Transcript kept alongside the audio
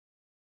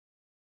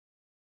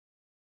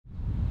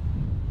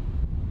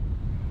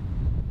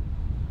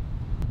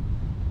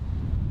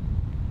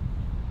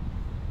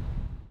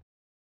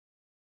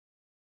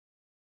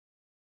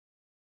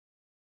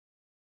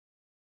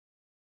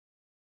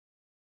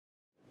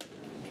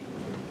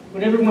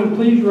Would everyone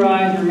please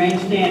rise and remain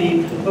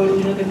standing for the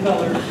posting of the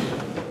colors,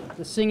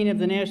 the singing of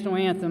the national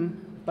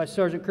anthem by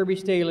Sergeant Kirby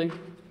Staley,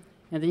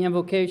 and the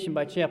invocation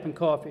by Chaplain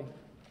Coffey.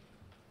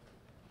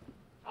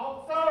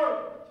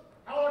 Officer,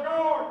 color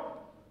guard,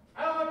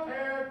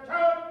 attention.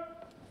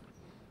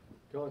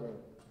 Color guard,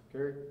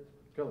 carry,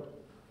 color.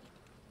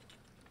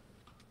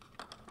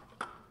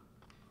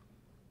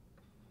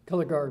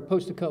 Color guard,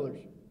 post the colors.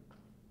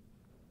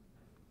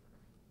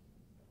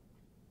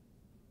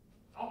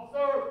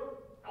 Officer,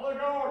 color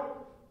guard,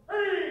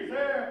 freeze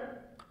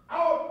there,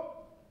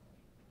 out.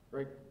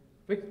 Right,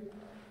 fix.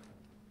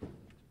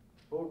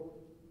 Forward,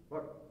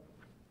 mark.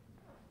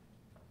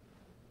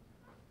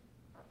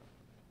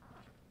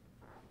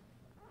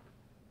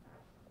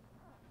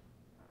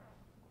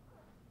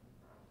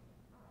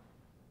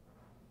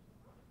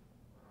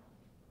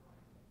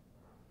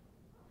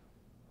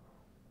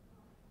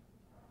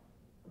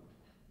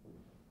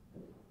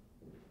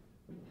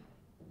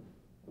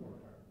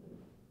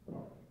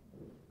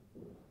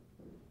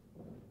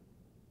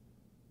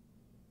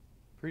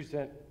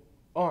 Present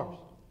arms.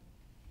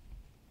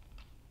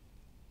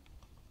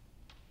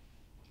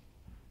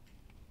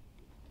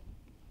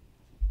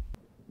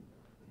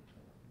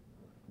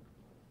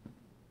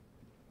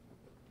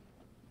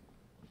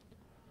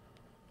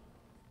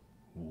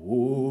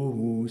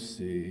 Oh,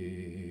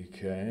 say,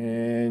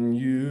 can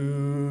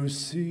you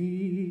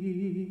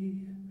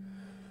see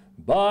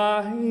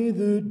by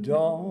the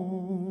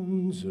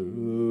dawn's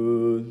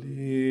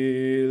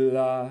early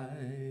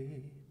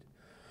light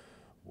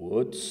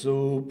what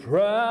so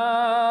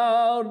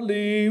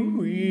proudly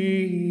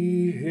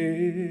we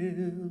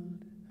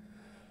hailed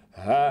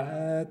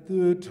at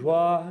the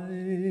twilight's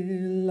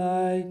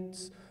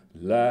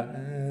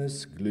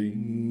last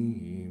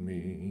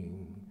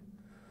gleaming,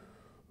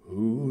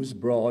 whose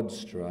broad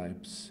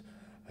stripes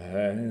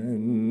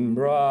and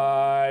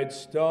bright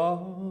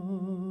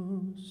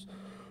stars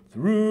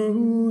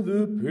through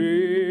the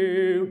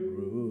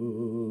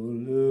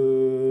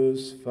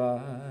perilous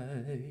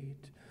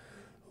fight,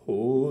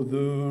 oh,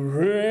 the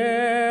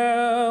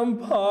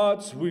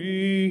ramparts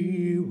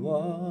we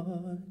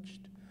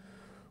watched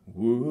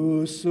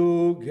were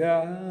so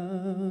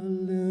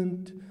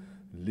gallantly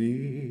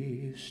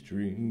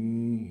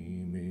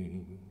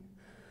streaming.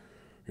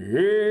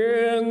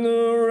 In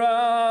the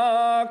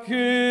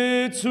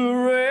rocket's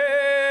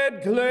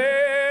red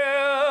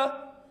glare,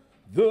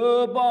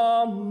 the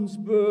bombs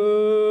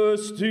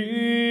bursting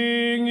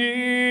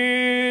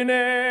in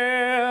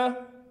air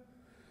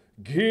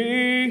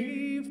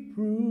gave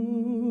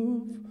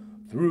proof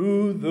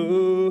through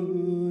the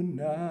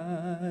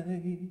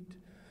night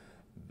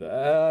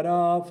that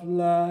our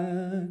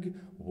flag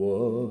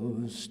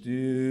was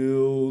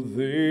still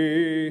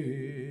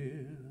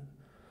there.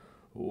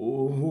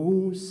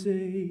 Oh,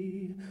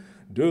 say,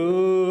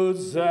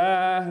 does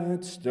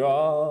that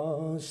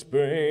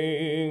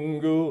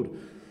star-spangled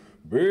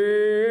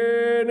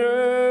banner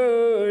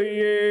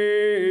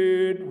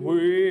yet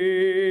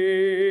wave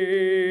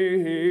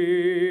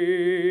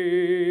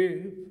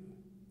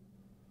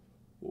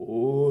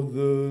o'er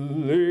the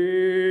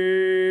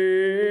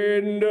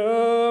land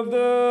of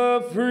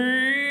the free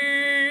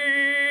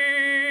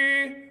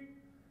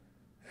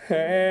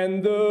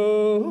and the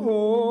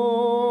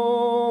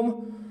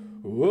home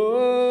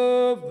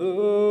of the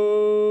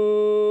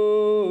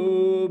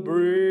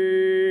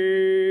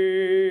brave?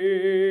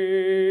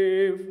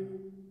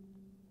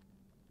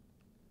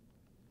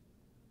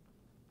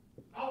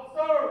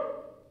 Officer,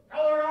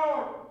 color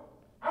guard,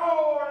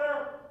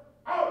 order,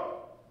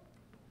 out.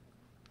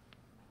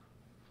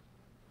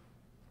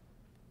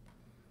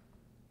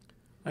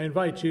 I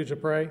invite you to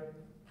pray.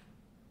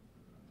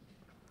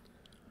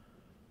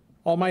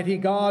 Almighty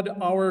God,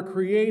 our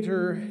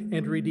Creator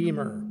and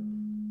Redeemer,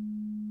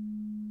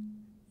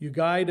 you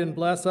guide and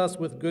bless us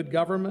with good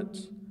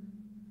government,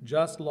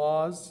 just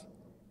laws,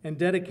 and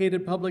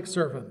dedicated public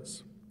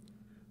servants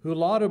who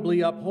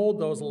laudably uphold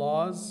those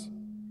laws,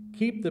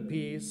 keep the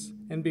peace,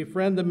 and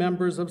befriend the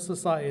members of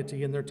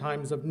society in their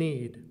times of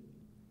need.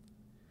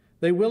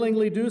 They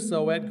willingly do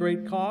so at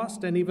great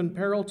cost and even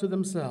peril to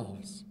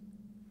themselves.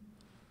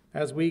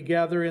 As we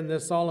gather in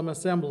this solemn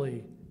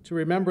assembly to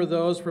remember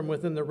those from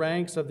within the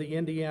ranks of the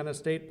Indiana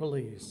State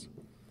Police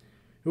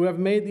who have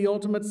made the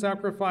ultimate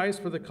sacrifice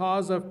for the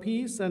cause of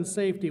peace and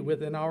safety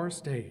within our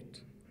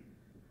state,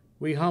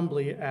 we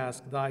humbly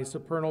ask thy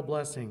supernal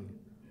blessing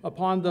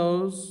upon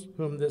those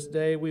whom this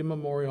day we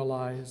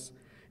memorialize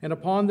and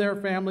upon their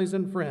families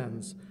and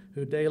friends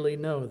who daily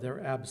know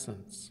their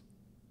absence.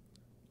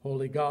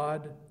 Holy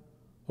God,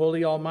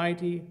 holy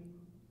Almighty,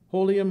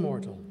 holy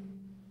Immortal,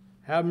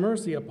 have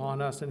mercy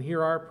upon us and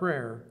hear our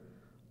prayer.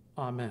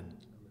 Amen.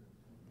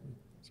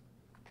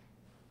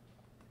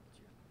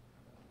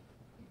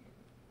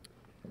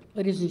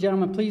 Ladies and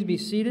gentlemen, please be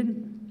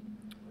seated.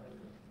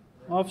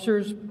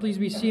 Officers, please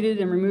be seated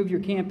and remove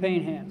your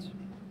campaign hats.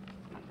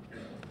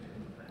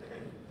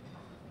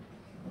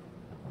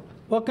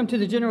 Welcome to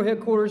the General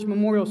Headquarters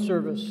Memorial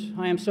Service.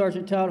 I am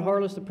Sergeant Todd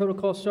Harless, the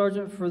Protocol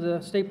Sergeant for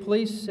the State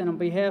Police, and on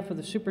behalf of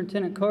the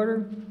Superintendent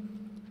Carter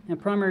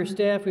and primary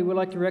staff, we would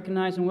like to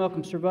recognize and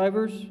welcome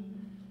survivors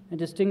and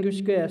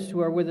distinguished guests who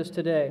are with us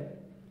today.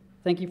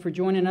 Thank you for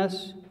joining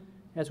us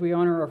as we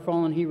honor our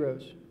fallen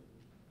heroes.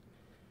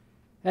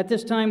 At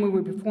this time, we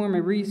will perform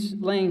a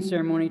wreath-laying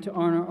ceremony to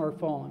honor our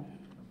fallen.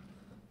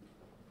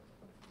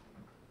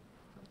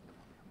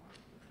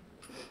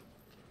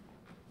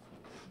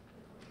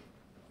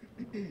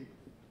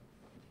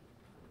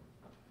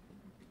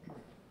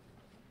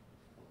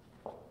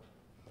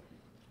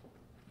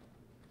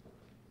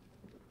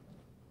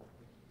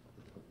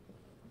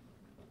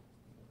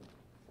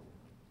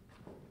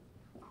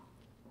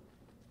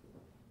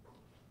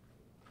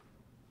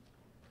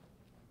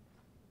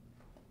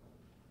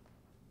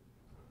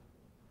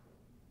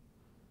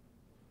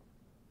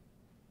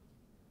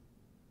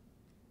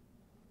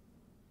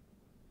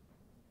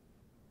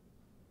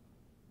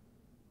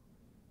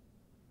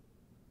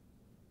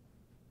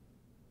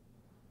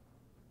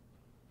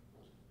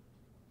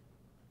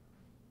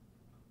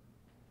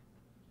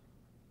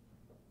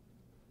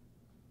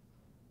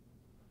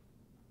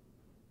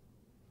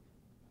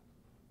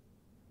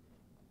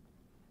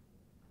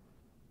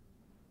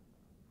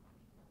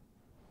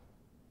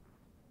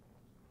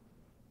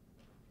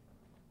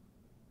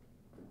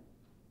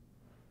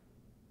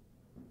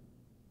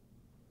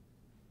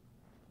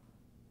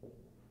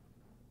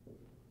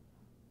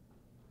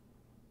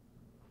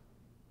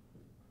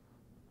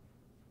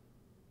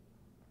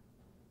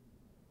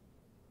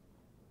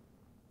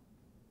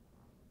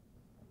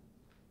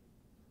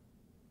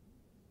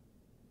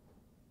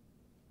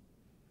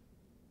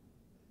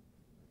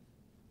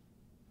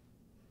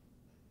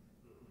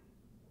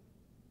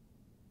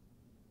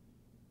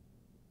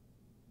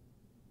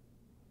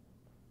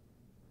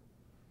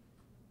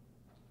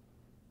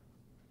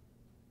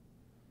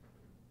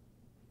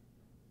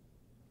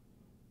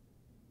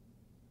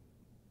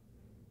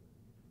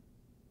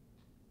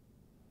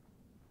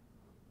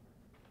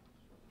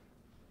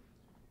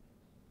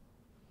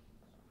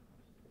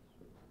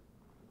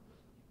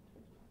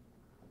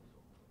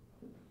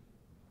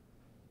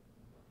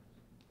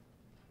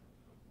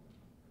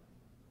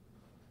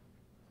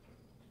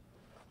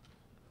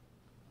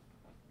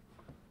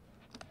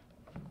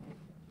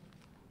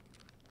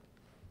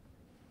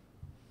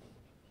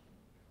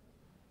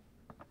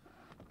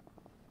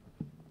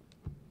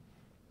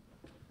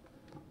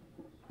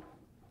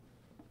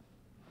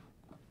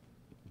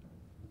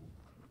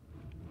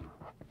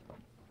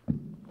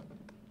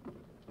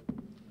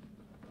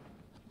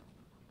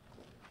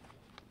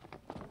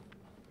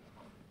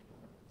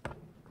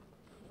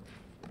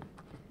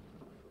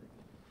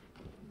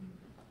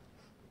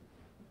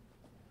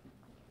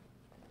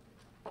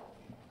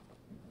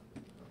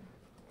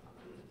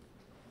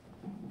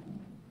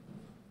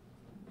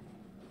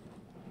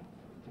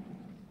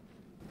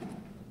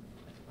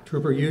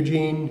 Trooper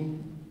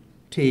Eugene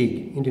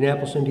Teague,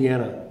 Indianapolis,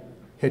 Indiana,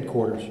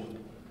 headquarters.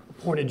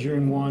 Appointed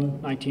June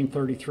 1,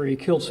 1933,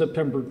 killed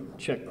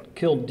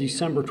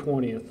December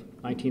 20th,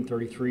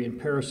 1933 in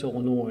Paris,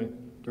 Illinois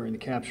during the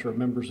capture of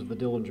members of the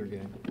Dillinger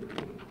Gang.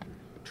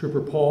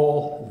 Trooper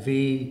Paul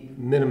V.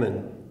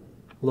 Miniman,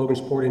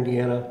 Logansport,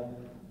 Indiana,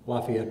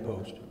 Lafayette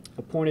Post.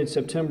 Appointed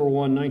September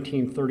 1,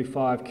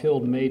 1935,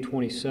 killed May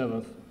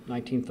 27th,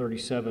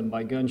 1937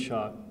 by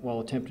gunshot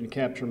while attempting to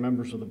capture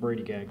members of the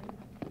Brady Gang.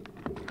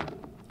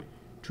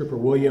 Trooper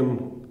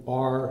William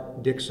R.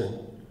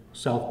 Dixon,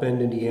 South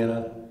Bend,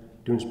 Indiana,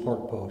 Dunes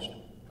Park Post.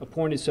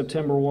 Appointed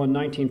September 1,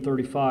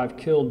 1935,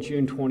 killed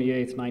June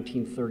 28,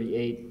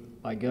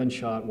 1938 by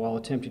gunshot while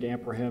attempting to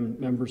apprehend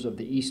members of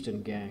the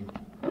Easton Gang.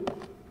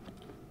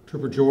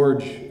 Trooper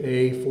George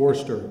A.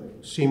 Forrester,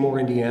 Seymour,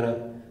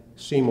 Indiana,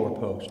 Seymour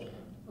Post.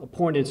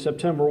 Appointed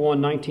September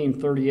 1,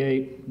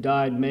 1938,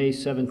 died May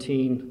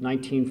 17,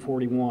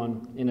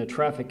 1941 in a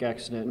traffic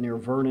accident near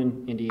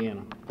Vernon,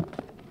 Indiana.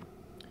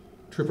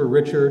 Trooper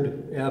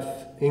Richard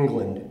F.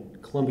 England,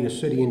 Columbia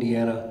City,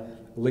 Indiana,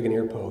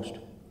 Ligonier Post.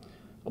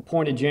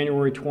 Appointed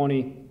January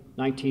 20,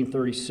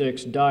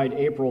 1936, died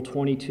April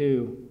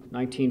 22,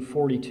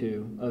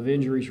 1942 of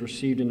injuries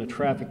received in a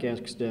traffic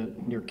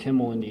accident near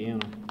Kimmel, Indiana.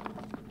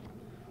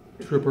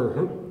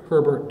 Trooper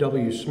Herbert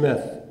W.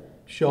 Smith,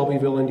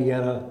 Shelbyville,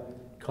 Indiana,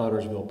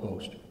 Connorsville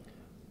Post.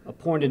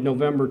 Appointed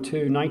November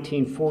 2,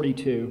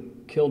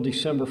 1942, killed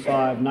December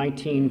 5,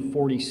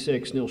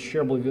 1946 near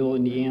Shelbyville,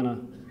 Indiana,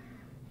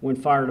 when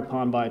fired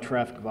upon by a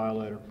traffic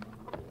violator.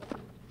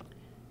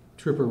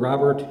 Trooper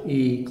Robert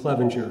E.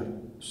 Clevenger,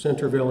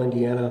 Centerville,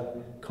 Indiana,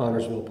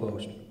 Connorsville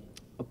Post.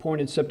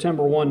 Appointed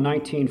September 1,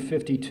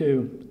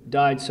 1952,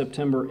 died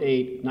September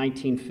 8,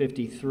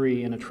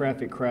 1953 in a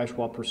traffic crash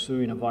while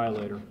pursuing a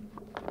violator.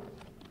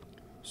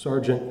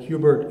 Sergeant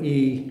Hubert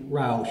E.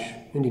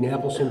 Roush,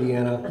 Indianapolis,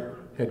 Indiana,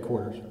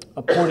 headquarters.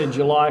 Appointed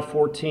July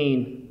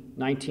 14,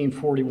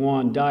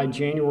 1941, died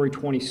January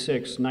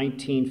 26,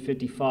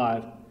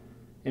 1955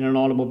 in an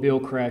automobile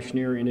crash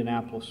near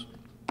Indianapolis.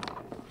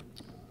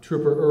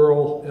 Trooper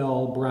Earl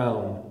L.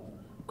 Brown,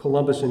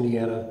 Columbus,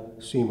 Indiana,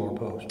 Seymour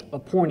Post.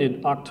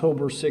 Appointed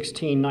October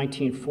 16,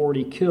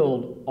 1940,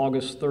 killed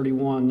August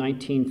 31,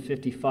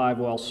 1955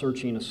 while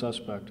searching a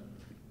suspect.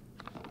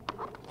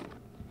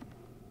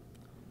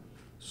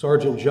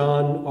 Sergeant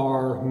John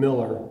R.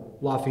 Miller,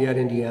 Lafayette,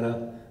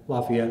 Indiana,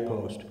 Lafayette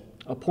Post.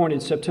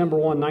 Appointed September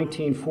 1,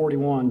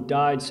 1941,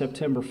 died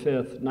September 5,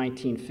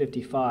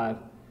 1955,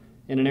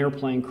 in an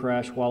airplane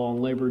crash while on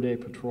Labor Day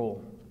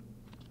patrol.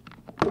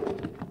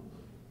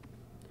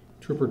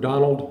 Trooper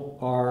Donald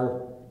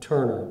R.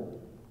 Turner,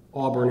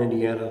 Auburn,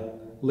 Indiana,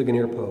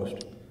 Ligonier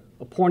Post.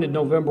 Appointed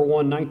November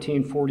 1,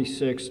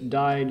 1946,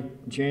 died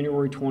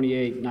January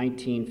 28,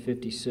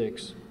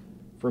 1956,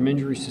 from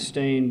injuries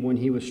sustained when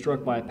he was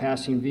struck by a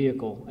passing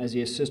vehicle as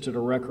he assisted a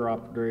wrecker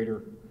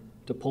operator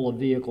to pull a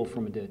vehicle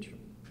from a ditch.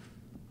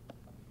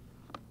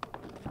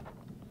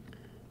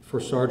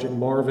 For Sergeant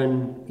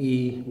Marvin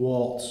E.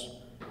 Waltz,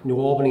 New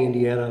Albany,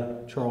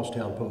 Indiana,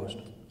 Charlestown Post.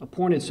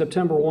 Appointed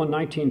September 1,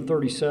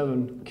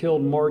 1937,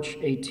 killed March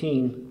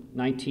 18,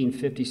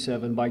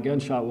 1957 by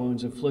gunshot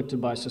wounds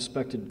inflicted by a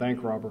suspected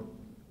bank robber.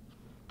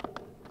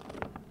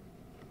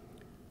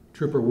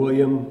 Trooper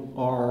William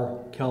R.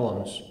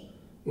 Kellums,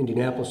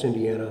 Indianapolis,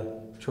 Indiana,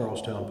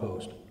 Charlestown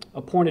Post.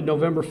 Appointed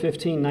November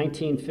 15,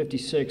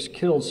 1956,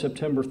 killed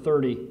September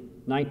 30,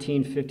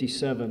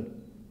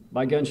 1957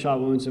 by gunshot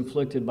wounds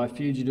inflicted by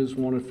fugitives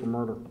wanted for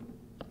murder.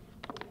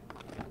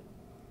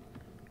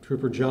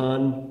 Trooper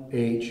John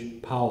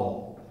H.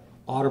 Powell,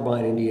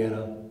 Otterbein,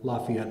 Indiana,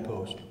 Lafayette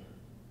Post.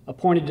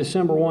 Appointed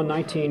December 1,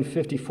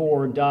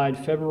 1954, died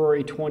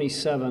February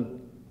 27,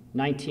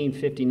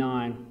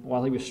 1959,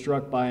 while he was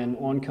struck by an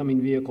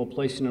oncoming vehicle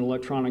placing an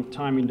electronic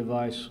timing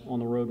device on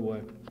the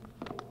roadway.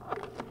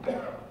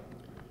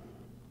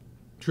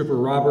 Trooper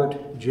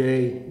Robert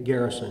J.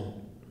 Garrison,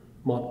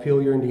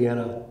 Montpelier,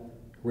 Indiana,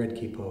 Red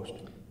Key Post.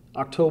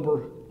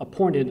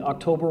 Appointed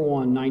October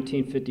 1,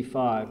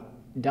 1955,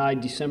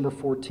 died December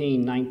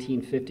 14,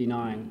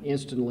 1959,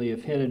 instantly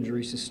of head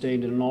injury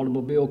sustained in an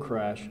automobile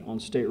crash on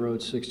State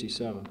Road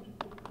 67.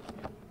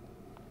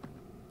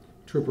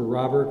 Trooper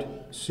Robert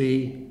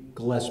C.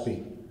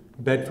 Gillespie,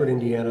 Bedford,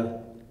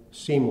 Indiana,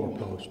 Seymour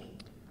Post.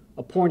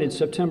 Appointed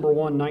September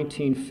 1,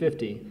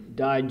 1950,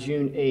 died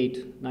June 8,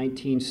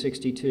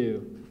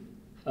 1962,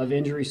 of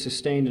injuries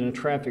sustained in a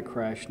traffic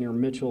crash near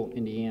Mitchell,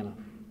 Indiana.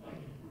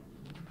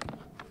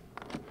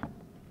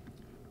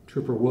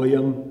 Trooper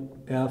William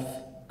F.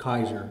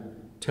 Kaiser,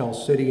 Tell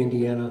City,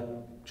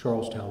 Indiana,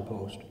 Charlestown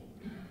Post.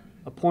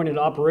 Appointed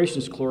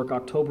Operations Clerk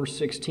October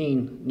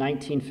 16,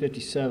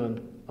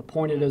 1957,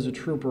 appointed as a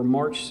trooper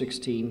March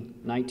 16,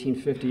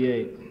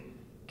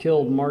 1958,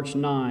 killed March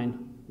 9,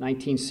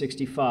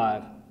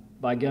 1965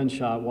 by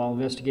gunshot while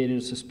investigating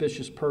a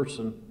suspicious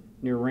person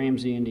near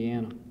Ramsey,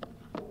 Indiana.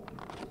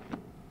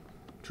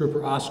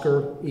 Trooper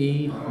Oscar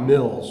E.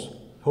 Mills,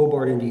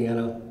 Hobart,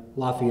 Indiana,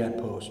 Lafayette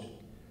Post.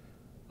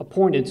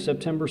 Appointed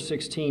September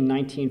 16,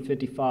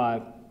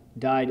 1955,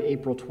 died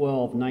April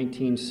 12,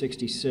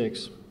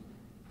 1966,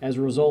 as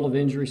a result of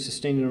injuries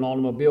sustained in an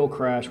automobile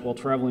crash while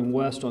traveling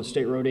west on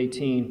State Road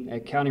 18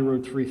 at County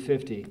Road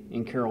 350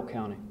 in Carroll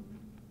County.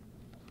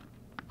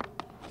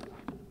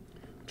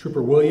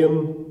 Trooper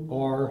William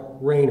R.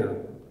 Rayner,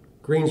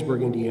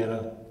 Greensburg,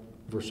 Indiana,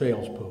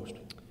 Versailles Post.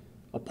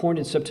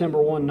 Appointed September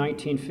 1,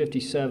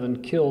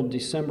 1957, killed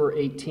December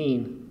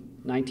 18,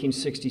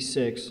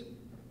 1966,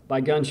 by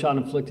gunshot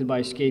inflicted by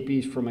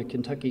escapees from a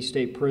Kentucky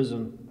State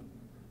prison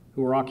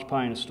who were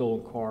occupying a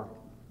stolen car.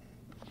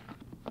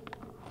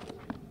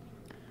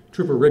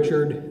 Trooper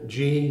Richard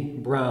G.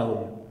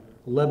 Brown,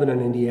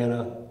 Lebanon,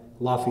 Indiana,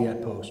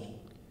 Lafayette Post.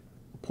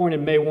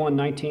 Appointed May 1,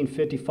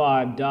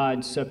 1955,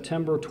 died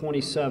September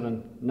 27,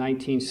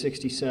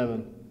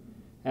 1967,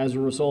 as a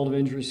result of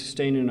injuries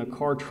sustained in a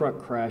car-truck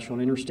crash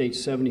on Interstate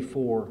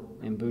 74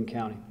 in Boone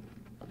County.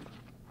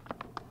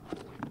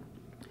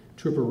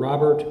 Trooper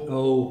Robert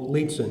O.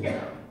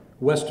 Leetzen,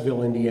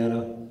 Westville,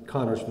 Indiana,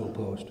 Connorsville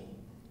Post.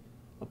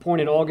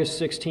 Appointed August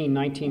 16,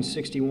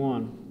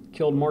 1961,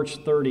 killed March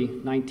 30,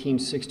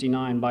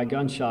 1969 by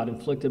gunshot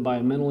inflicted by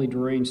a mentally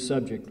deranged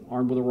subject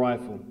armed with a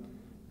rifle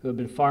who had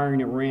been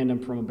firing at random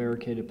from a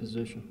barricaded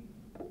position.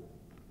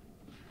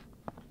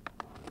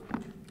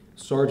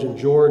 Sergeant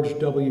George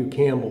W.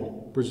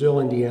 Campbell, Brazil,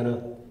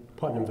 Indiana,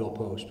 Putnamville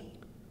Post.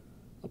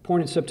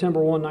 Appointed September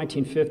 1,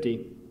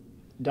 1950,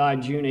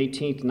 died June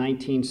 18,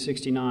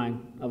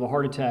 1969 of a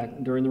heart attack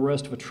during the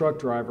arrest of a truck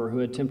driver who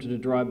had attempted to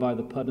drive by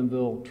the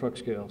Putnamville truck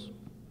scales.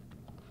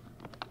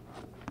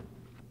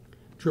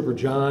 Trooper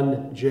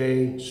John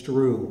J.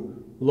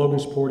 Strew,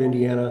 Logansport,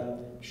 Indiana,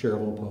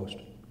 Cherville Post.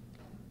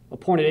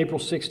 Appointed April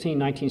 16,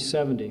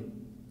 1970,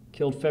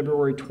 killed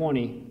February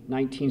 20,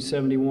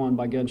 1971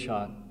 by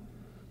gunshot.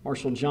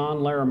 Marshal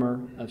John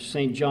Larimer of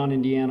St. John,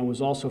 Indiana,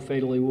 was also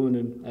fatally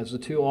wounded as the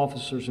two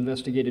officers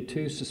investigated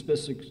two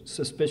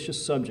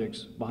suspicious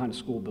subjects behind a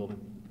school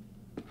building.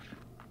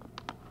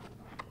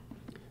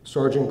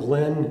 Sergeant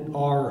Glenn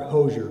R.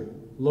 Hosier,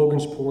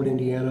 Logansport,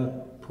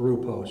 Indiana,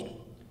 Peru Post.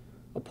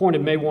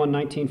 Appointed May 1,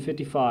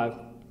 1955,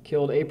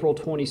 killed April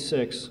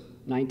 26,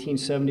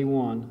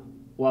 1971,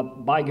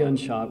 by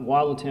gunshot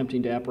while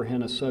attempting to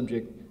apprehend a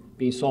subject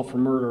being sought for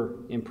murder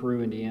in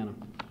Peru, Indiana.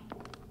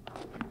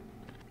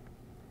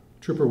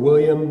 Trooper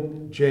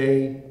William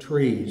J.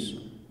 Trees,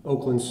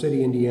 Oakland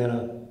City,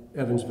 Indiana,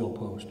 Evansville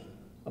Post.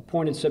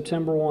 Appointed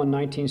September 1,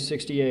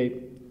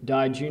 1968,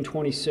 died June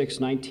 26,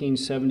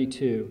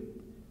 1972,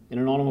 in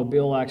an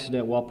automobile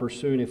accident while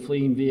pursuing a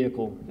fleeing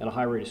vehicle at a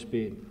high rate of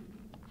speed.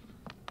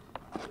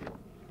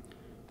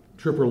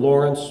 Trooper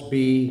Lawrence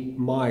B.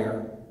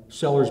 Meyer,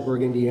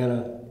 Sellersburg,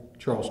 Indiana,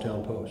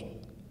 Charlestown Post.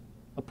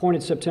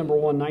 Appointed September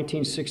 1,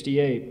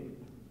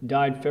 1968,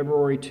 died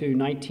February 2,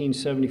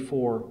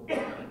 1974,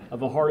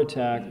 of a heart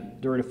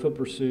attack during a foot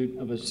pursuit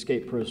of an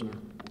escaped prisoner.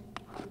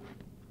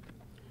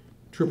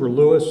 Trooper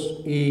Lewis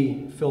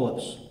E.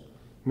 Phillips,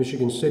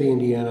 Michigan City,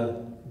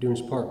 Indiana,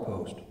 Dunes Park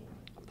Post.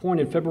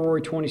 Appointed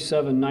February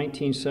 27,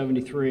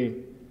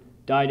 1973,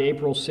 died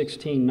April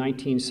 16,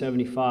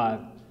 1975,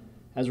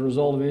 as a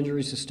result of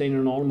injuries sustained in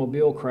an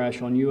automobile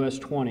crash on US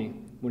 20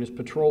 when his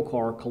patrol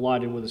car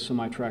collided with a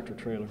semi-tractor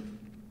trailer.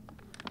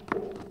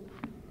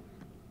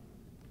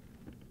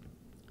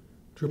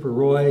 Trooper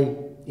Roy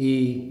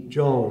E.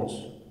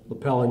 Jones,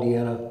 LaPel,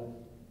 Indiana,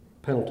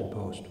 Pendleton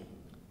Post.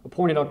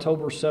 Appointed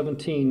October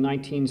 17,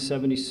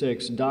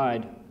 1976,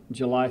 died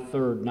July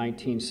 3,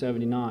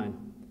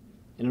 1979,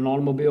 in an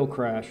automobile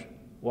crash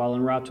while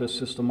en route to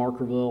assist the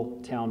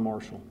Markerville Town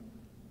Marshal.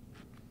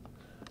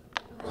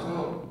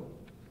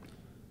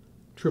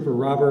 Trooper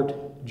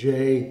Robert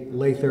J.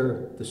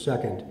 Lather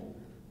II,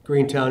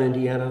 Greentown,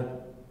 Indiana,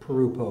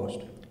 Peru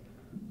Post.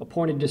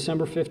 Appointed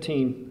December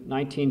 15,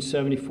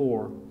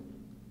 1974,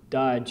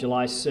 died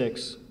July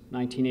 6,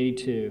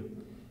 1982,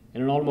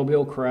 in an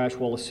automobile crash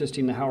while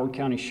assisting the Howard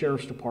County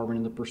Sheriff's Department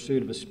in the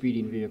pursuit of a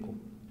speeding vehicle.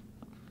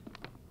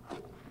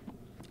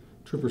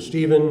 Trooper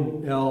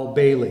Stephen L.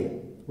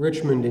 Bailey,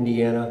 Richmond,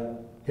 Indiana,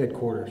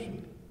 Headquarters.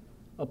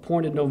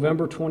 Appointed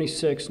November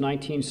 26,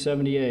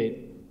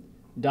 1978,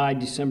 died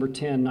December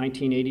 10,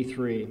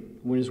 1983,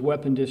 when his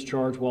weapon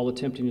discharged while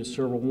attempting to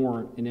serve a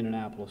warrant in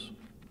Indianapolis.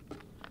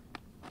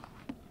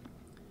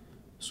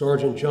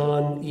 Sergeant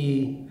John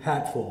E.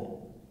 Hatfull,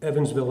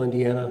 Evansville,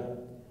 Indiana,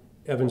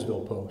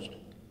 Evansville Post.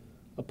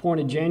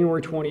 Appointed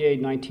January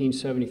 28,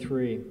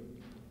 1973,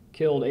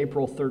 killed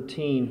April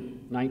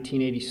 13,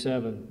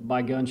 1987,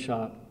 by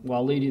gunshot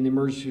while leading the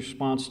emergency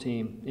response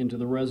team into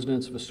the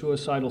residence of a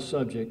suicidal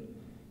subject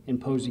in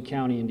Posey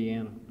County,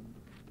 Indiana.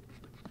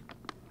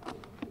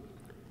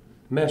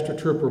 Master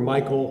Trooper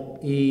Michael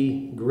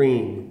E.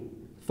 Green,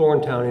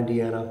 Thorntown,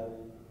 Indiana,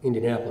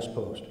 Indianapolis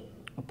Post.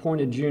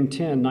 Appointed June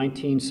 10,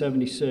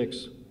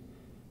 1976,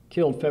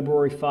 killed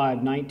February 5,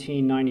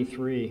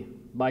 1993,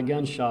 by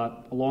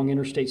gunshot along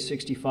Interstate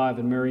 65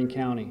 in Marion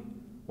County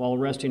while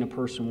arresting a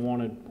person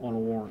wanted on a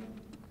warrant.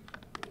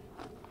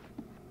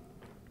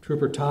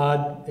 Trooper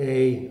Todd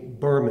A.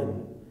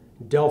 Berman,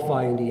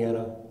 Delphi,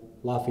 Indiana,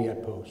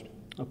 Lafayette Post.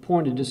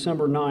 Appointed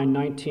December 9,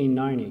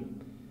 1990,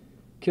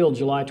 killed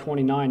July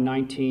 29,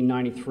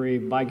 1993,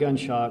 by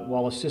gunshot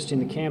while assisting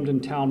the Camden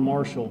Town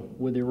Marshal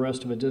with the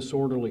arrest of a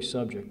disorderly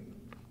subject.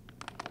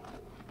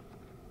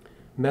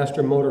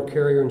 Master Motor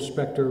Carrier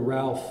Inspector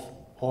Ralph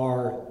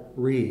R.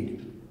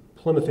 Reed,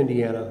 Plymouth,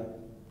 Indiana,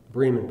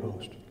 Bremen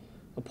Post.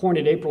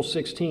 Appointed April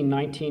 16,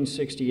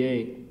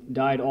 1968,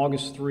 died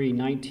August 3,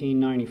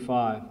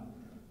 1995,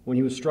 when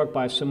he was struck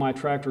by a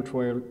semi-tractor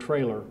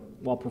trailer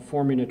while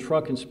performing a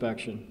truck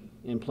inspection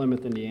in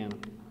Plymouth, Indiana.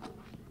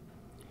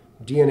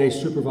 DNA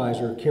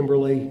Supervisor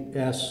Kimberly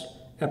S.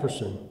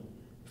 Epperson,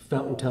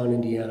 Fountaintown,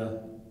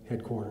 Indiana,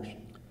 Headquarters.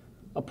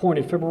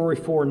 Appointed February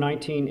 4,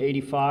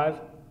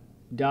 1985,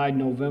 died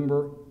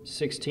November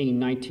 16,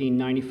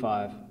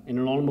 1995, in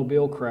an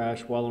automobile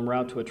crash while en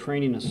route to a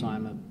training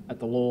assignment at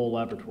the Lowell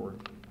Laboratory.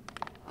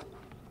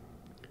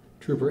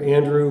 Trooper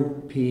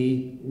Andrew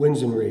P.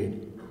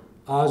 Winsenreed,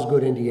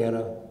 Osgood,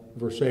 Indiana,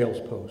 Versailles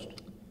Post.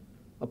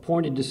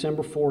 Appointed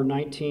December 4,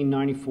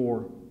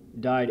 1994,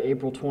 died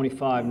April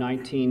 25,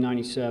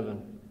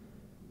 1997,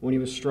 when he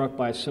was struck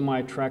by a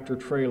semi-tractor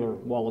trailer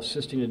while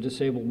assisting a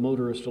disabled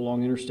motorist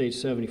along Interstate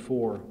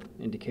 74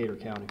 in Decatur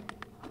County.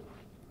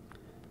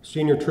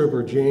 Senior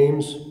Trooper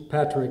James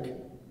Patrick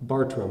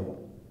Bartram,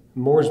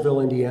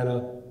 Mooresville,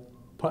 Indiana,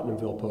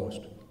 Putnamville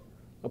Post.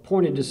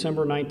 Appointed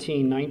December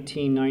 19,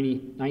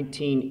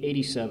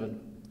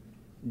 1987,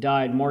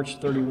 died March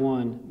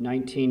 31,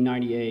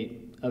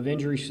 1998, of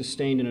injuries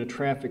sustained in a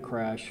traffic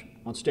crash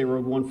on State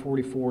Road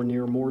 144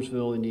 near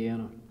Mooresville,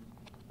 Indiana.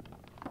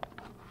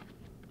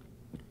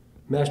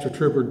 Master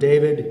Trooper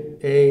David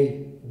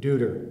A.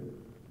 Duder,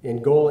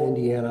 Angola,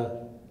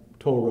 Indiana,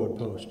 Toll Road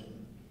Post.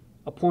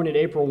 Appointed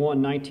April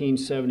 1,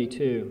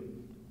 1972,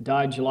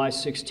 died July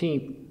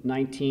 16,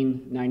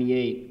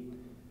 1998,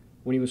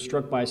 when he was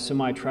struck by a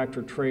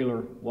semi-tractor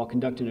trailer while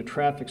conducting a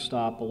traffic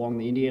stop along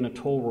the Indiana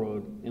Toll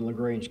Road in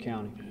LaGrange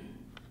County.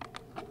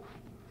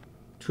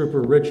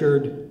 Trooper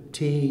Richard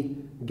T.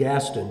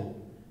 Gaston,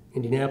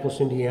 Indianapolis,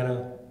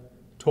 Indiana,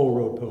 Toll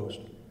Road Post.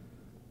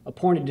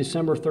 Appointed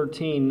December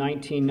 13,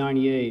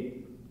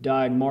 1998,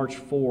 died March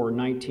 4,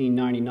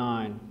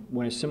 1999,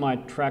 when a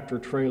semi-tractor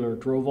trailer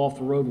drove off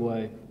the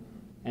roadway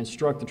and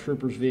struck the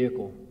trooper's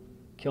vehicle,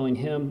 killing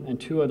him and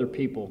 2 other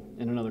people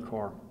in another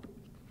car.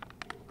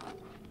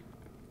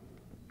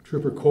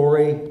 Trooper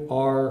Corey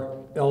R.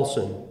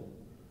 Elson,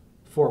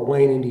 Fort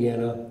Wayne,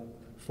 Indiana,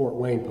 Fort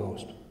Wayne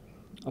Post.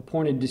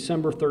 Appointed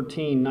December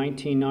 13,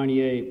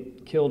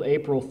 1998, killed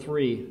April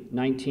 3,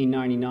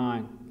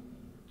 1999,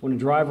 when a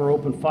driver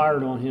opened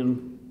fire on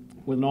him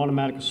with an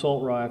automatic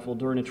assault rifle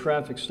during a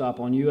traffic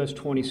stop on US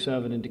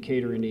 27 in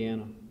Decatur,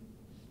 Indiana.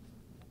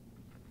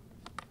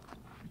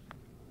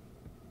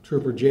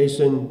 Trooper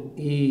Jason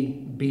E.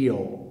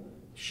 Beal,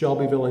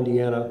 Shelbyville,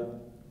 Indiana,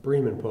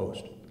 Bremen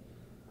Post.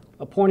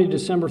 Appointed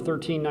December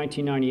 13,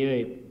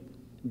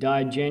 1998,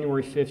 died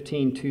January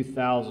 15,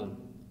 2000,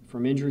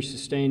 from injuries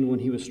sustained when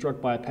he was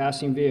struck by a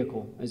passing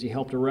vehicle as he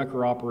helped a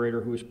wrecker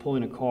operator who was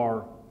pulling a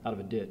car out of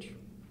a ditch.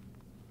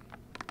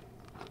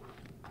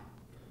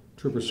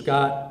 Trooper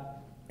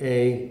Scott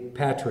A.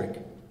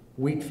 Patrick,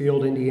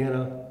 Wheatfield,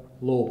 Indiana,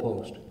 Lowell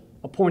Post.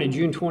 Appointed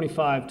June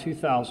 25,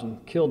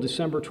 2000, killed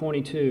December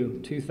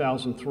 22,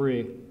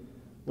 2003,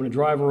 when a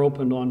driver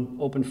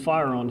opened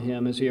fire on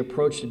him as he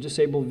approached a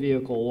disabled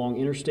vehicle along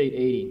Interstate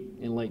 80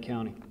 in Lake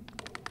County.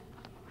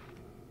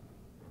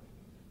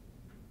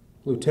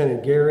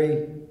 Lieutenant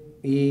Gary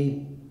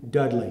E.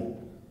 Dudley,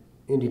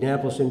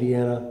 Indianapolis,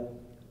 Indiana,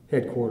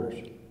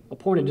 Headquarters.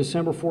 Appointed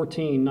December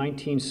 14,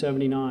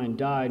 1979,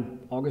 died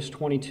August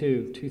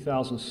 22,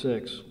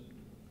 2006,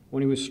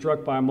 when he was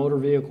struck by a motor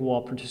vehicle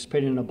while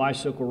participating in a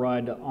bicycle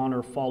ride to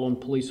honor fallen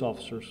police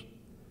officers.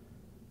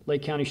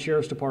 Lake County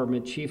Sheriff's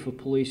Department Chief of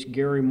Police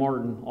Gary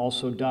Martin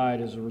also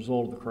died as a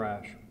result of the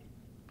crash.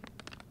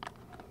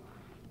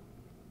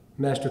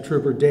 Master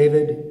Trooper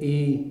David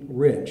E.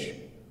 Rich,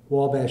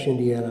 Wabash,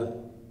 Indiana,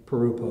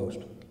 Peru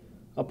Post.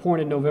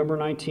 Appointed November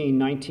 19,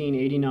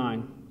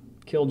 1989,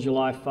 killed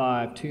July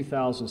 5,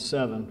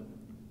 2007,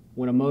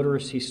 when a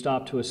motorist he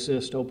stopped to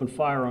assist opened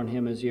fire on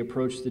him as he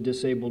approached the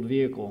disabled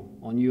vehicle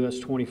on US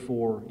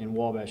 24 in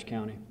Wabash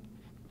County.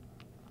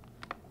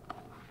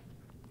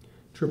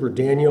 Trooper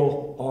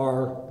Daniel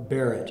R.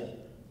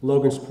 Barrett,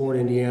 Logansport,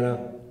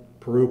 Indiana,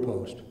 Peru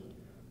Post.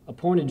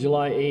 Appointed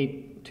July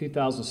 8,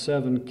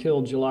 2007,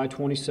 killed July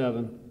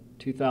 27,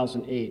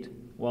 2008,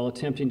 while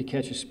attempting to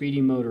catch a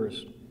speeding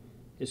motorist.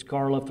 His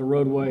car left the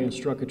roadway and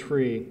struck a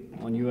tree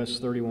on US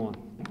 31.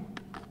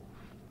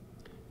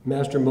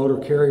 Master Motor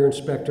Carrier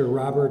Inspector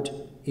Robert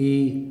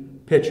E.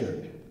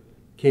 Pitcher,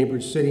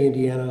 Cambridge City,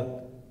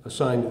 Indiana,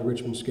 assigned to the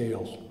Richmond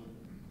Scales.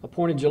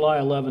 Appointed July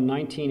 11,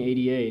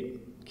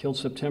 1988, killed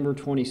September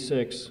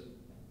 26,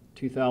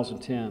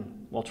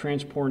 2010, while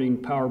transporting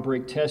power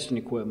brake testing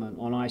equipment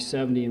on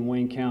I-70 in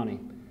Wayne County,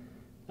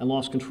 and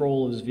lost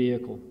control of his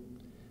vehicle,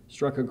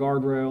 struck a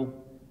guardrail,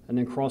 and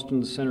then crossed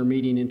into the center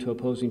median into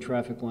opposing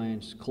traffic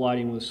lanes,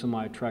 colliding with a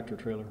semi-tractor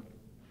trailer.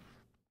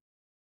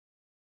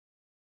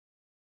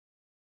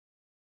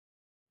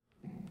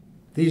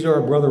 These are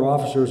our brother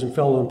officers and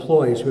fellow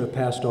employees who have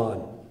passed on.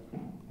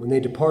 When they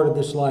departed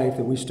this life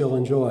that we still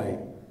enjoy,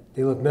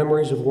 they left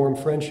memories of warm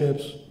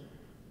friendships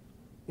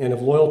and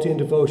of loyalty and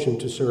devotion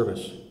to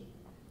service.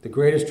 The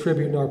greatest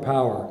tribute in our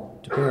power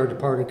to pay our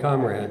departed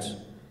comrades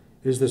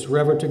is this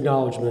reverent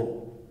acknowledgement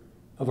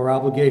of our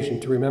obligation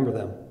to remember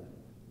them.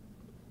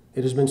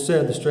 It has been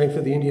said the strength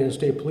of the Indiana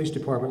State Police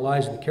Department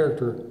lies in the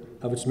character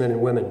of its men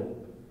and women.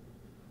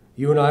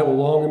 You and I will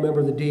long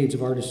remember the deeds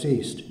of our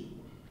deceased,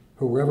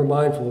 who were ever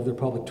mindful of their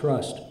public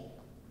trust.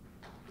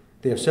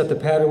 They have set the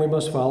pattern we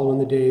must follow in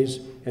the days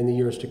and the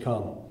years to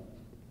come.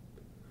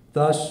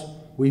 Thus,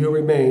 we who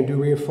remain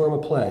do reaffirm a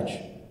pledge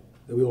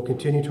that we will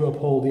continue to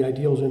uphold the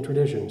ideals and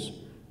traditions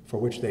for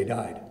which they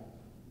died.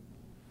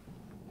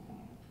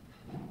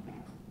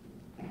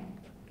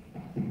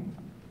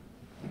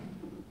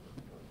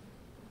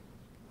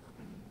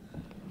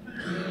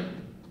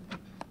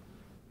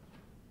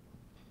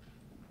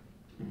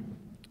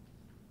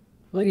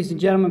 Ladies and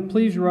gentlemen,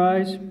 please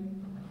rise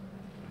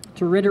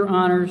to render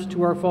honors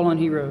to our fallen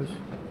heroes.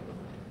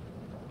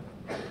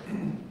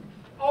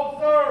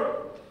 Officer,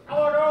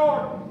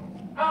 Allegor,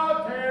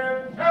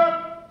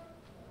 attention!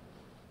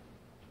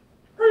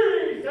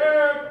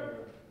 Present,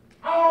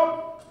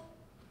 out!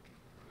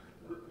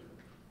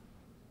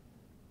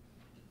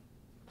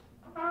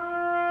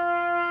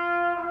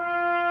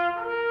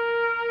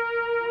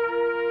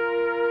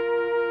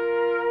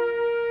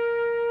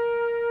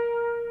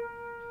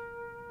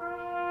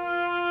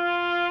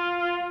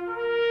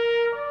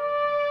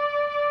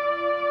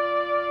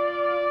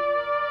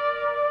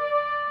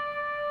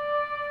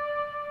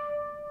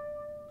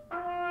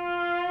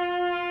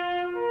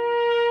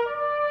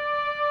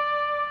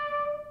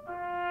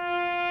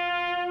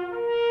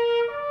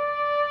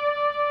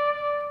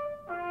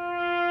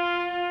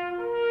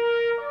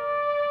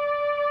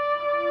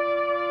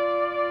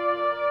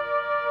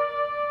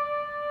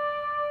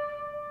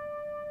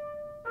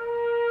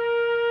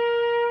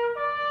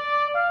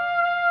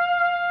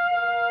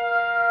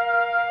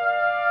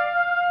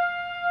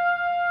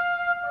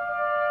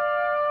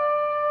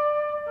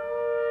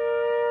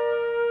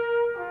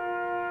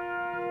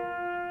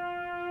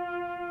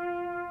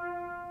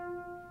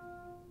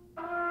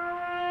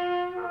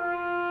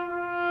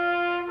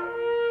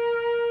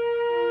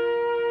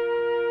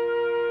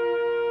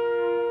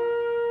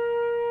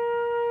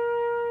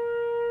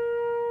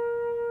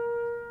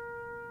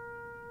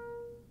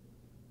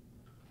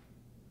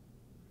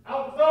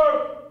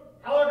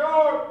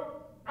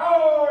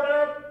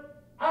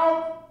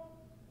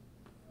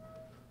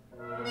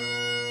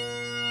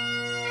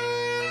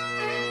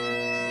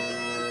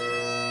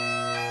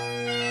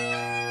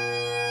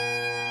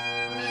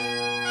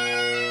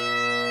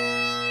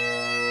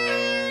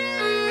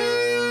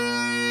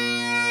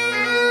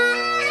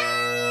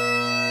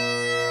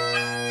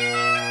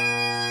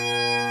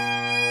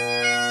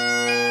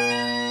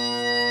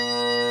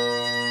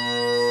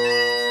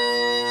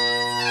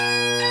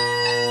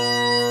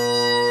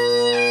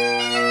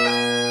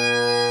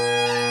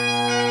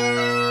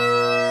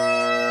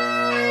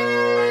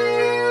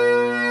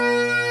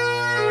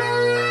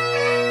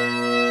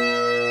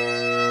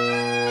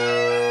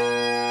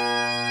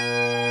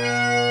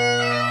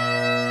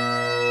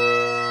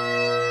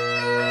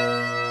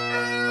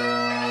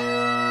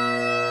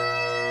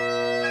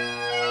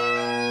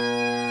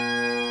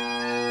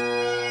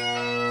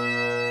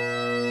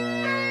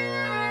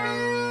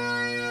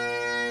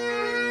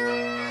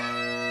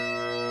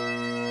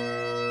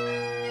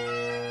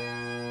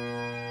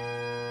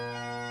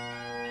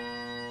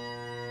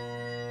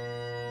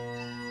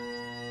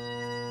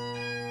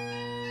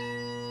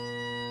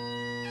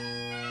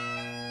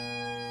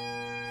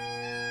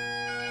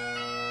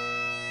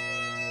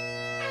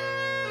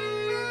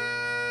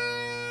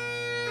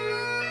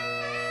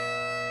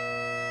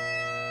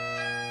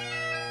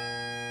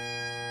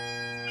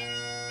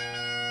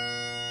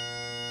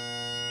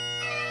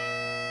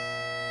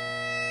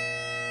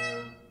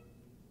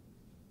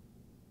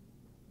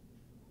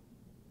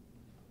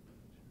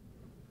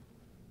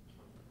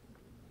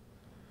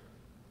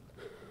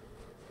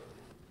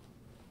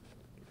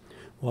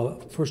 Well,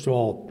 first of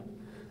all,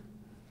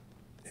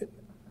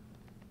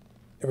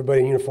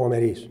 everybody in uniform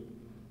at ease.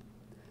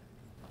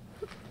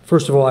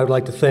 First of all, I would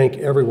like to thank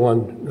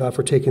everyone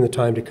for taking the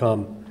time to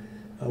come.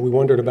 We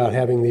wondered about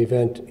having the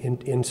event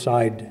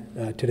inside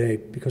today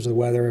because of the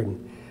weather,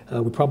 and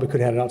we probably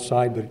could have had it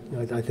outside,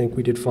 but I think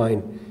we did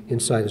fine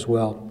inside as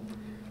well.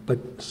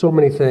 But so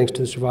many thanks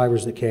to the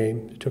survivors that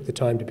came, that took the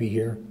time to be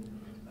here.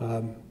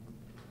 I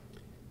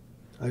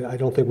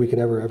don't think we can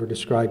ever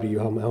describe to you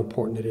how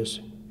important it is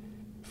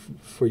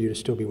for you to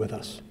still be with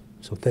us.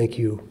 So thank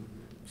you,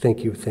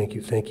 thank you, thank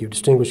you, thank you.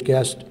 Distinguished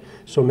guests,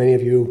 so many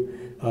of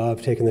you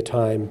have taken the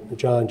time.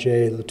 John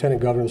Jay, the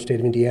Lieutenant Governor of the state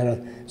of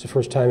Indiana. It's the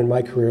first time in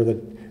my career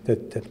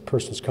that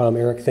person's come.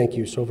 Eric, thank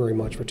you so very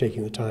much for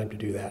taking the time to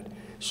do that.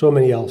 So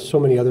many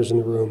others in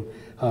the room.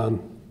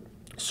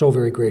 So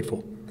very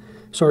grateful.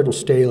 Sergeant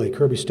Staley,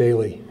 Kirby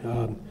Staley.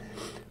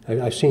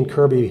 I've seen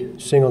Kirby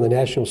sing on the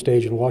national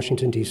stage in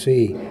Washington,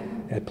 D.C.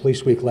 at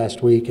Police Week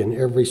last week, and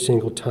every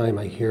single time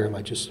I hear him,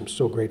 I just am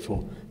so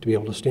grateful to be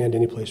able to stand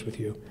any place with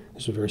you.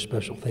 This is very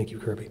special. Thank you,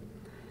 Kirby.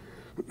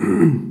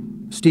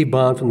 Steve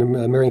Bond from the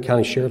Marion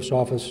County Sheriff's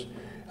Office.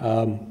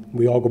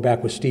 We all go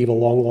back with Steve a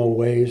long, long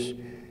ways,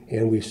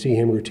 and we see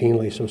him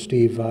routinely. So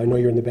Steve, I know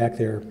you're in the back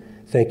there.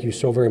 Thank you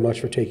so very much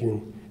for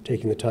taking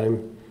the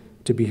time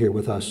to be here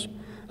with us.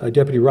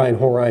 Deputy Ryan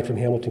Horine from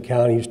Hamilton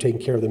County, who's taking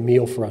care of the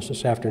meal for us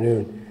this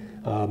afternoon.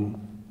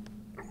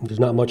 There's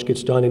not much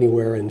gets done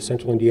anywhere in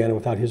central Indiana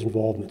without his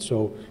involvement,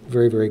 so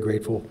very, very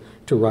grateful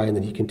to Ryan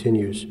that he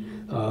continues.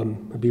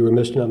 I'd be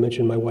remiss to not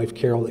mention my wife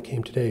Carol that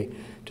came today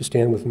to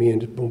stand with me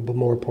and, but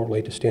more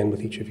importantly, to stand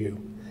with each of you.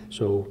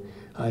 So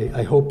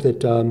I hope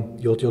that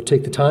you'll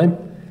take the time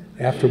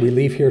after we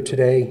leave here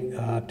today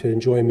to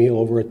enjoy a meal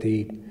over at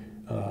the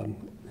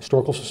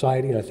Historical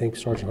Society, and I think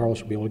Sergeant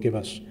Harless will be able to give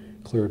us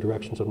clearer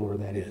directions on where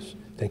that is.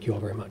 Thank you all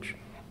very much.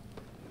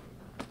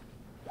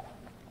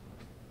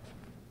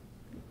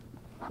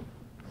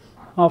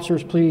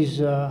 Officers, please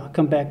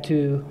come back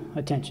to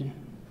attention.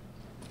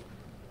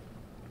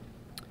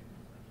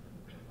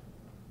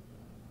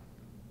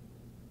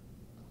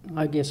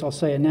 I guess I'll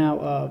say it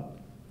now.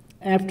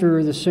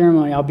 After the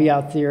ceremony, I'll be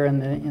out there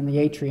in the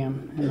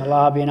atrium, in the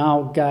lobby, and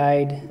I'll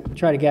try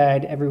to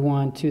guide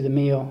everyone to the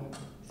meal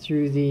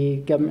through the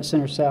Government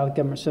Center South,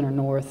 Government Center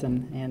North,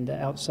 and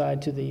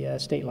outside to the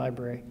State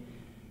Library.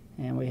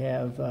 And we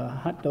have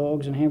hot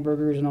dogs and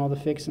hamburgers and all the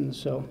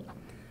fixings, so,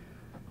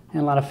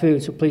 and a lot of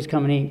food, so please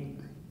come and eat.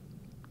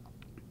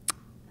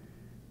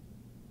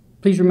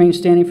 Please remain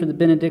standing for the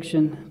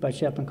benediction by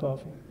Chaplain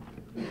Coffey.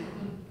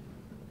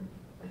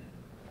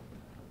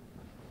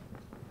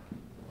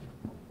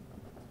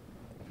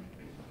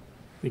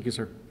 Thank you,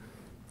 sir.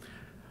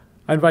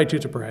 I invite you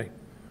to pray.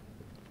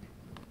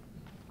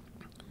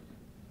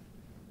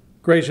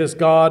 Gracious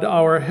God,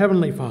 our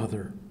Heavenly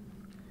Father,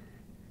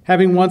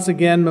 having once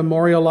again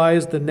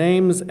memorialized the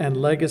names and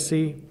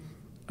legacy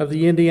of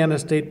the Indiana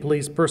State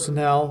Police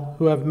personnel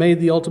who have made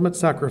the ultimate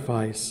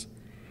sacrifice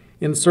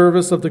in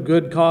service of the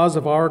good cause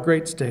of our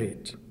great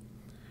state,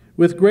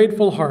 with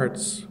grateful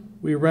hearts,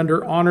 we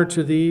render honor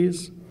to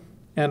these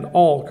and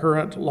all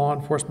current law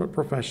enforcement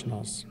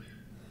professionals.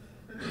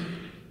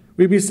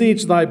 We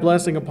beseech thy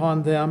blessing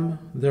upon them,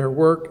 their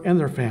work, and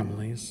their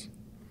families.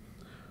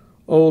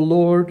 O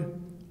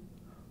Lord,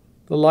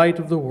 the light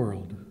of the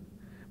world,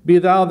 be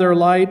thou their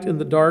light in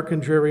the dark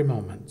and dreary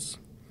moments.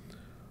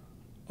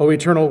 O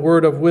eternal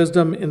word of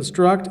wisdom,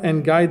 instruct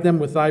and guide them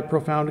with thy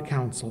profound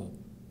counsel.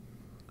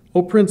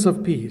 O Prince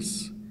of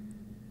Peace,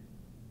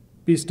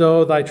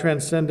 bestow thy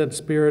transcendent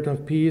spirit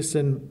of peace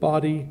in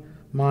body,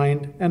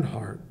 mind, and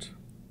heart.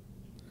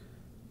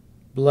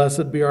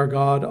 Blessed be our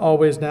God,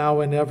 always,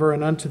 now, and ever,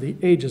 and unto the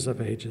ages of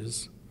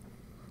ages.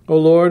 O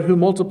Lord, who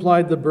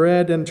multiplied the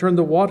bread and turned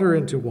the water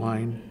into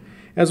wine,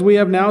 as we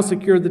have now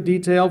secured the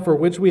detail for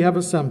which we have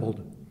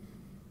assembled,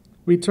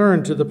 we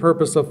turn to the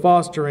purpose of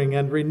fostering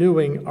and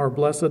renewing our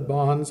blessed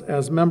bonds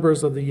as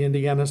members of the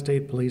Indiana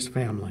State Police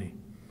family.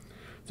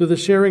 Through the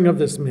sharing of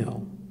this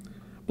meal,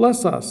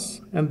 bless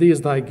us and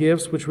these thy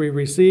gifts which we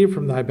receive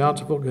from thy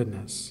bountiful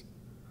goodness.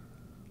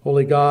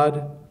 Holy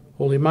God,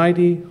 holy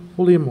mighty,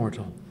 holy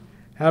immortal,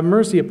 have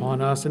mercy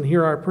upon us and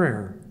hear our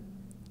prayer.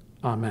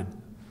 Amen.